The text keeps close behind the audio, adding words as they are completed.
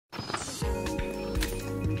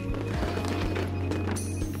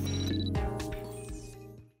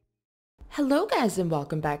Hello guys and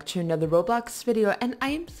welcome back to another Roblox video, and I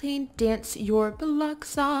am playing Dance Your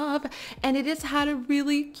Blox Off, and it has had a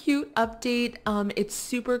really cute update. It's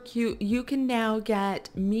super cute. You can now get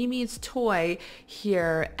Mimi's toy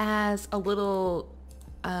here as a little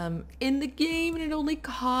in the game, and it only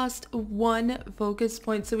costs 1 focus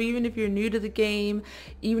point. So even if you're new to the game,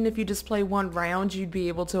 even if you just play 1 round, you'd be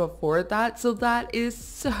able to afford that. So that is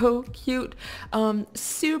so cute.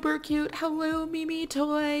 Super cute. Hello Mimi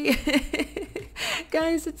toy.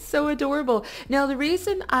 Guys, it's so adorable. Now the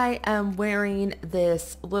reason I am wearing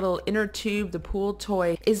this little inner tube, the pool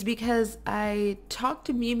toy, is because I talked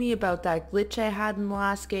to Mimi about that glitch I had in the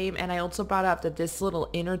last game, and I also brought up that this little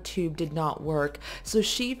inner tube did not work. So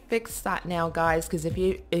she fixed that now, guys, because if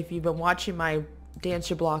you've been watching my Dance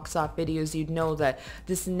Your Blox Off videos, you'd know that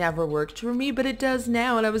this never worked for me, but it does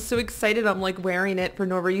now, and I was so excited. I'm like wearing it for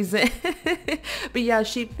no reason. But yeah,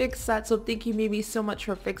 she fixed that, so thank you Mimi so much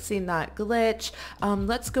for fixing that glitch.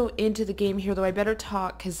 Let's go into the game here, though I better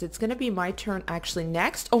talk because it's gonna be my turn actually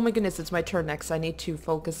next. Oh my goodness, it's my turn next. I need to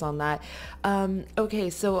focus on that. Okay,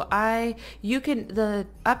 so the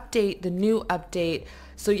new update.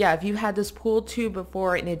 So yeah, if you had this pool tube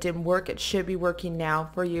before and it didn't work, it should be working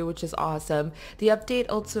now for you, which is awesome. The update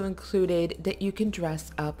also included that you can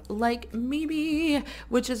dress up like Mimi,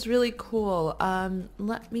 which is really cool.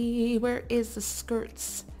 Where is the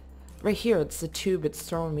skirts? Right here, it's the tube. It's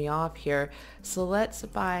throwing me off here. So let's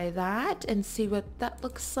buy that and see what that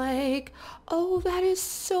looks like. Oh, that is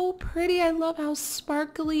so pretty. I love how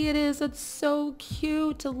sparkly it is. It's so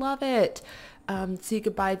cute. I love it. So you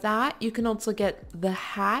could buy that. You can also get the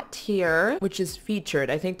hat here, which is featured.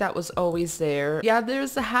 I think that was always there. Yeah,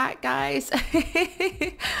 there's the hat, guys.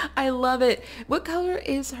 I love it. What color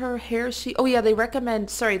is her hair? Oh yeah,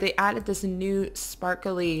 they added this new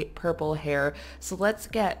sparkly purple hair. So let's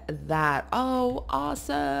get that. Oh,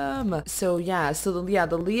 awesome. So yeah,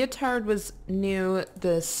 the leotard was new,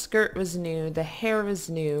 the skirt was new, the hair was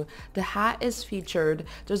new, the hat is featured.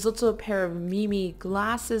 There's also a pair of Mimi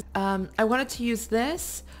glasses. I wanted to use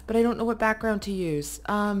this, but I don't know what background to use.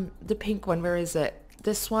 The pink one, where is it?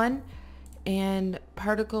 This one. And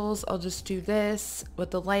particles, I'll just do this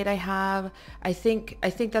with the light I have. I think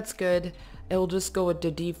that's good. It will just go with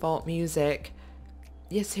the default music.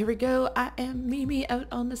 Yes, here we go. I am Mimi out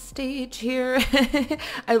on the stage here.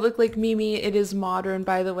 I look like Mimi. It is modern,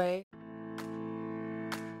 by the way.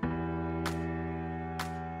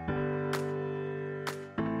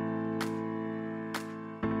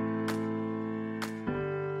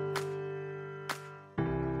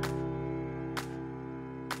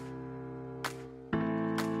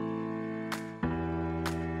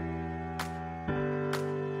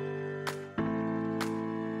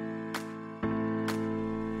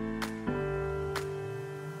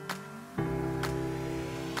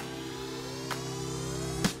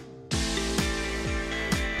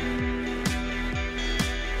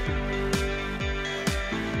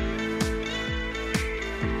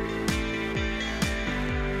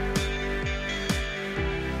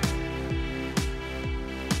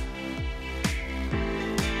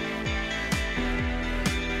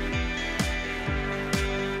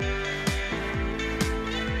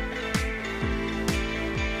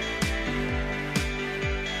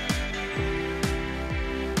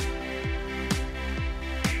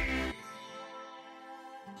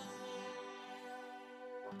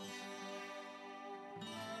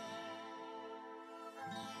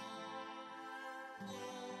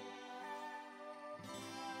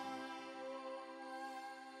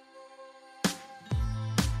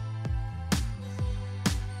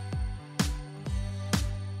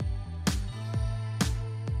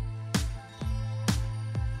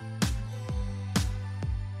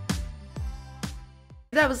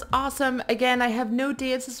 That was awesome. Again, I have no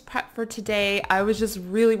dances prepped for today. I was just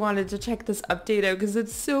really wanted to check this update out because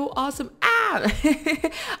it's so awesome.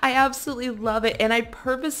 I absolutely love it, and I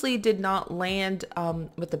purposely did not land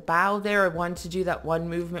with the bow there. I wanted to do that one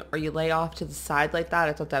movement where you lay off to the side like that.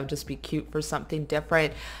 I thought that would just be cute for something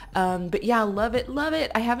different. But yeah, love it, love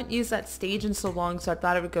it. I haven't used that stage in so long, so I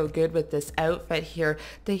thought it would go good with this outfit here.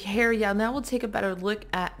 The hair, yeah, now we'll take a better look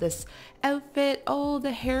at this outfit. Oh,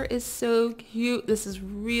 the hair is so cute. This is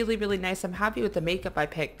really, really nice. I'm happy with the makeup I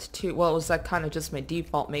picked too. Well, it was like kind of just my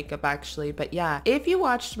default makeup actually, but yeah. If you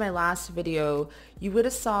watched my last video, you would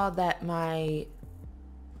have saw that my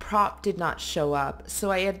prop did not show up. So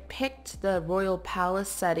I had picked the Royal Palace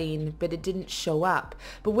setting, but it didn't show up.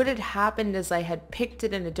 But what had happened is I had picked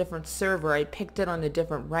it in a different server. I picked it on a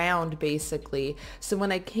different round basically. So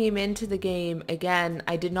when I came into the game again,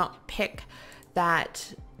 I did not pick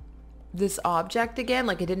that this object again,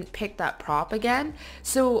 like it didn't pick that prop again.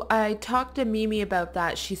 So I talked to Mimi about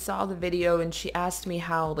that. She saw the video and she asked me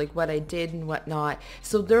how, like, what I did and whatnot.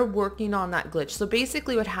 So they're working on that glitch. So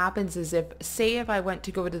basically what happens is, if I went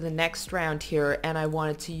to go to the next round here and I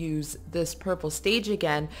wanted to use this purple stage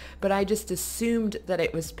again, but I just assumed that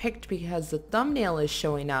it was picked because the thumbnail is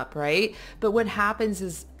showing up, right? But what happens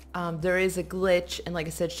is there is a glitch, and like I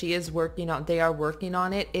said, they are working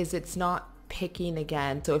on it, is it's not picking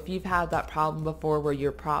again. So if you've had that problem before where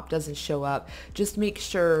your prop doesn't show up, just make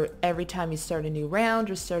sure every time you start a new round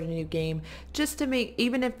or start a new game, just to make,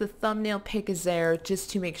 even if the thumbnail pick is there, just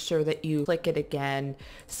to make sure that you click it again.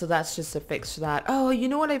 So that's just a fix for that. Oh, you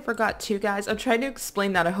know what I forgot too, guys? I'm trying to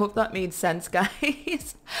explain that. I hope that made sense,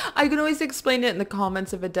 guys. I can always explain it in the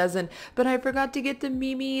comments if it doesn't, but I forgot to get the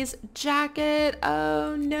Mimi's jacket.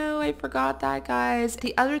 Oh no, I forgot that, guys.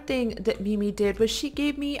 The other thing that Mimi did was she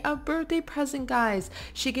gave me a birthday present, guys.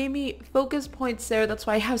 She gave me focus points there. That's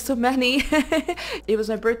why I have so many. It was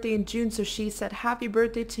my birthday in June, so she said happy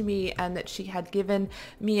birthday to me and that she had given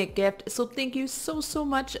me a gift. So thank you so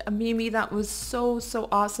much, Mimi. That was so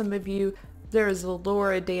awesome of you. There is a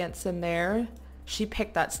Laura dance in there. She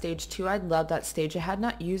picked that stage too. I love that stage. I had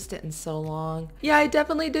not used it in so long. Yeah, I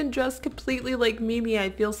definitely didn't dress completely like Mimi. I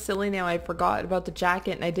feel silly now. I forgot about the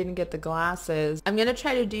jacket and I didn't get the glasses. I'm going to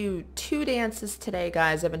try to do 2 dances today,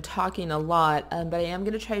 guys. I've been talking a lot, but I am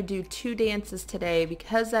going to try to do 2 dances today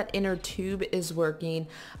because that inner tube is working.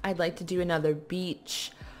 I'd like to do another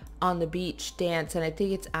on the beach dance, and I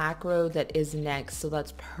think it's Acro that is next, so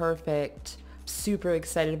that's perfect. Super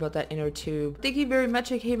excited about that inner tube. Thank you very much.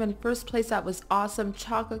 I came in first place. That was awesome.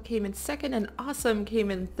 Chocolate came in second and Awesome came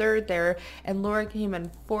in third there, and Laura came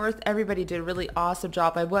in fourth. Everybody did a really awesome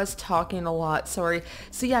job. I was talking a lot, sorry.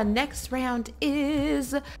 So yeah, next round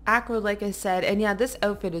is Acro, like I said, and yeah, this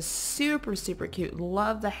outfit is super cute.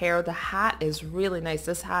 Love the hair. The hat is really nice.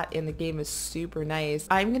 This hat in the game is super nice.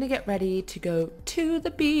 I'm gonna get ready to go to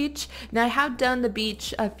the beach. Now I have done the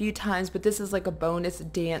beach a few times, but this is like a bonus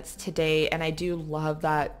dance today, and I do love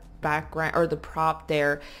that background or the prop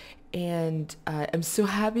there, and I'm so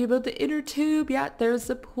happy about the inner tube. Yeah, there's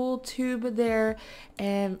the pool tube there,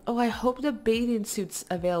 and oh, I hope the bathing suit's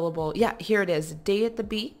available. Yeah, here it is. Day at the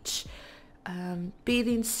beach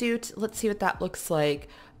bathing suit. Let's see what that looks like.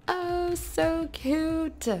 Oh, so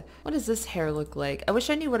cute. What does this hair look like? I wish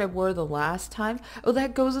I knew what I wore the last time. Oh,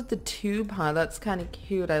 that goes with the tube, huh? That's kind of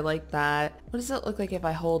cute. I like that. What does it look like if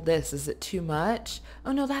I hold this? Is it too much?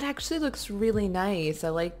 Oh no, that actually looks really nice. I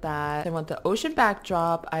like that. I want the ocean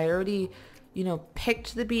backdrop. I already,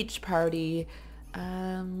 picked the beach party.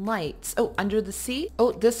 Lights. Oh, under the sea.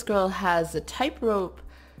 Oh, this girl has a tightrope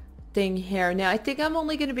thing here. Now I think I'm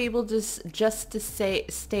only going to be able to just to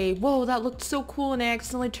stay. Whoa, that looked so cool, and I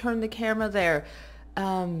accidentally turned the camera there.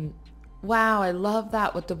 Wow, I love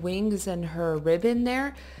that with the wings and her ribbon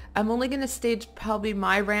there. I'm only going to stage probably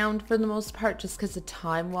my round for the most part, just because of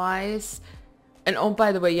time wise. And oh,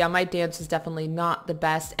 by the way, yeah, my dance was definitely not the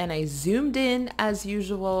best, and I zoomed in as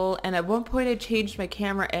usual, and at one point I changed my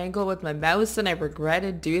camera angle with my mouse and I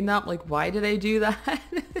regretted doing that. I'm like, why did I do that?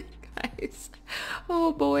 Guys,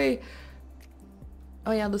 oh boy.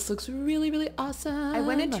 Oh yeah, this looks really awesome. I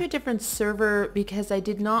went into a different server because I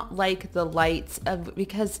did not like the lights,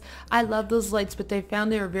 because I love those lights, but they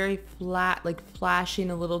found they were very flat, like flashing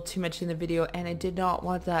a little too much in the video, and I did not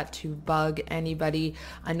want that to bug anybody.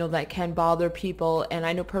 I know that can bother people, and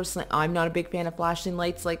I know personally I'm not a big fan of flashing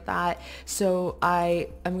lights like that, so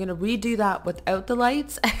I'm gonna redo that without the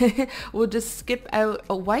lights. We'll just skip out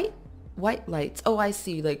a white lights. Oh, I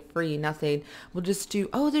see, like free, nothing. We'll just do,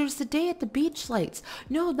 oh, there's the day at the beach lights.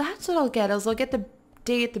 No, that's what I'll get, I'll get the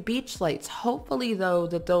day at the beach lights. Hopefully though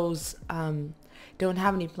that those don't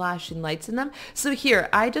have any flashing lights in them. So here,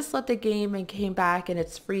 I just let the game and came back, and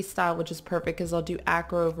it's freestyle, which is perfect because I'll do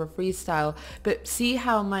Acro over freestyle. But see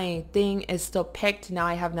how my thing is still picked. Now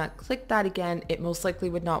I have not clicked that again. It most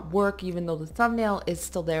likely would not work even though the thumbnail is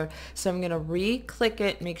still there. So I'm gonna re-click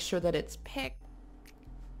it, make sure that it's picked.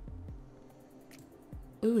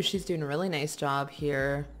 Ooh, she's doing a really nice job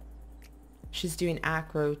here. She's doing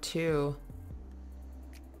Acro too.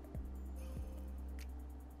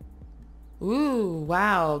 Ooh,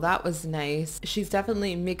 wow, that was nice. She's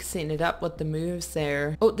definitely mixing it up with the moves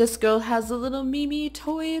there. Oh, this girl has a little Mimi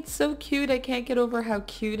toy. It's so cute. I can't get over how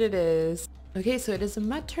cute it is. Okay, so it is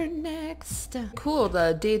my turn next. Cool,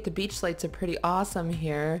 the day at the beach lights are pretty awesome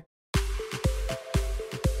here.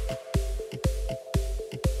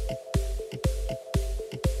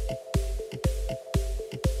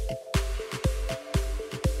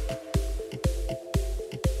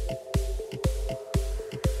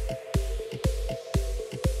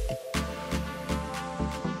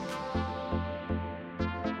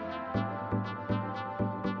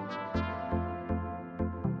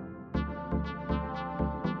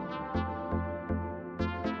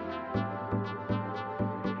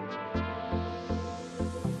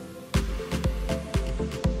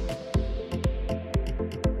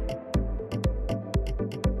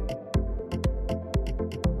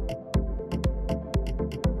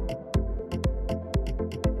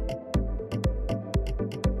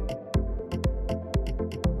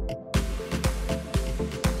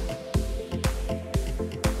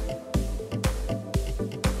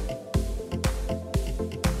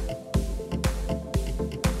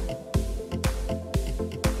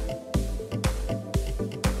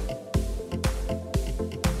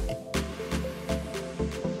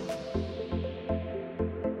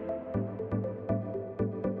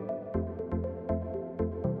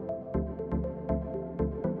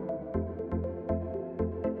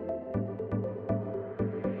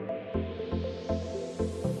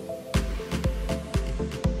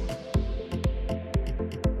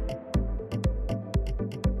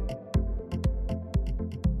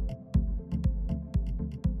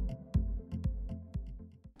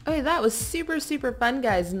 Okay, that was super, super fun,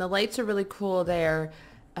 guys, and the lights are really cool there.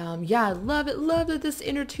 Yeah, I love that this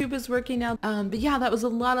inner tube is working now. But yeah, that was a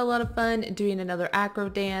lot of fun doing another acro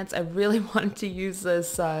dance. I really wanted to use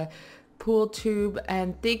this pool tube,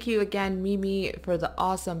 and thank you again, Mimi, for the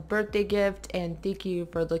awesome birthday gift, and thank you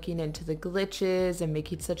for looking into the glitches and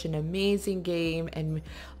making such an amazing game and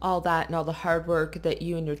all that and all the hard work that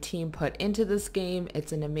you and your team put into this game.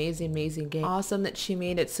 It's an amazing game. Awesome that she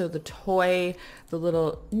made it so the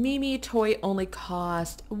little Mimi toy only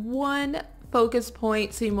cost one focus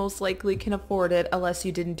point, so you most likely can afford it unless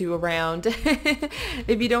you didn't do a round.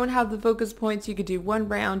 If you don't have the focus points, you could do one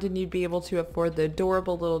round and you'd be able to afford the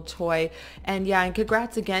adorable little toy. And yeah, and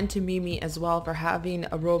congrats again to Mimi as well for having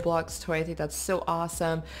a Roblox toy. I think that's so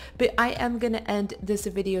awesome. But I am gonna end this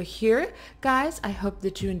video here. Guys, I hope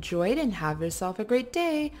that you enjoyed and have yourself a great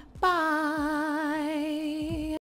day. Bye!